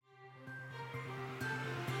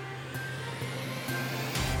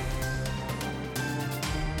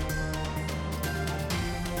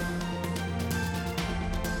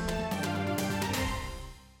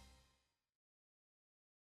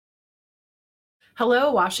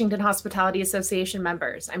Hello, Washington Hospitality Association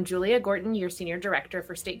members. I'm Julia Gorton, your Senior Director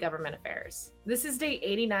for State Government Affairs. This is day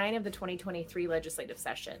 89 of the 2023 legislative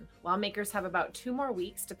session. Lawmakers have about 2 more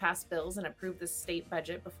weeks to pass bills and approve the state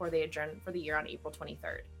budget before they adjourn for the year on April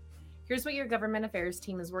 23rd. Here's what your government affairs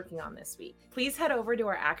team is working on this week. Please head over to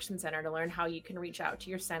our Action Center to learn how you can reach out to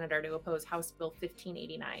your senator to oppose House Bill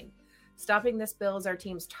 1589. Stopping this bill is our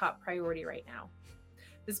team's top priority right now.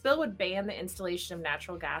 This bill would ban the installation of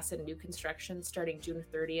natural gas in new construction starting June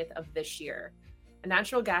 30th of this year. A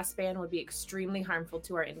natural gas ban would be extremely harmful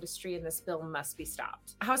to our industry, and this bill must be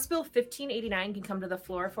stopped. House Bill 1589 can come to the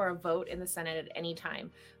floor for a vote in the Senate at any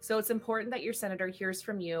time, so it's important that your senator hears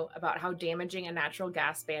from you about how damaging a natural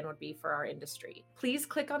gas ban would be for our industry. Please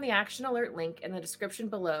click on the Action Alert link in the description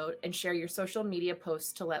below and share your social media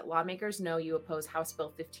posts to let lawmakers know you oppose House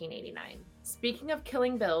Bill 1589. Speaking of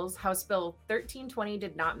killing bills, House Bill 1320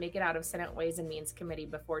 did not make it out of Senate Ways and Means Committee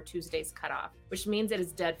before Tuesday's cutoff, which means it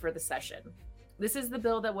is dead for the session. This is the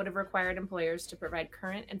bill that would have required employers to provide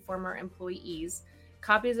current and former employees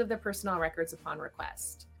copies of their personnel records upon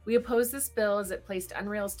request. We oppose this bill as it placed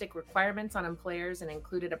unrealistic requirements on employers and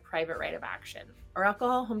included a private right of action. Our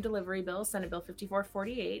alcohol home delivery bill, Senate Bill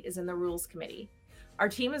 5448, is in the Rules Committee. Our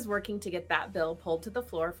team is working to get that bill pulled to the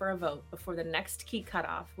floor for a vote before the next key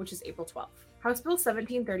cutoff, which is April 12th. House Bill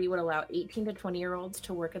 1730 would allow 18 to 20-year-olds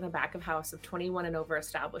to work in the back of house of 21 and over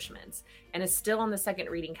establishments and is still on the second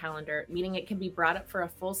reading calendar, meaning it can be brought up for a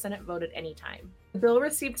full Senate vote at any time. The bill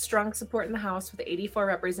received strong support in the House with 84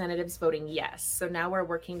 representatives voting yes, so now we're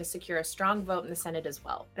working to secure a strong vote in the Senate as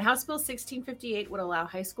well. And House Bill 1658 would allow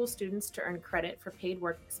high school students to earn credit for paid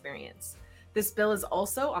work experience. This bill is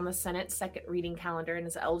also on the Senate's second reading calendar and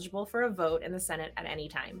is eligible for a vote in the Senate at any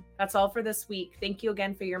time. That's all for this week. Thank you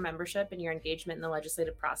again for your membership and your engagement in the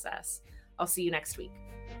legislative process. I'll see you next week.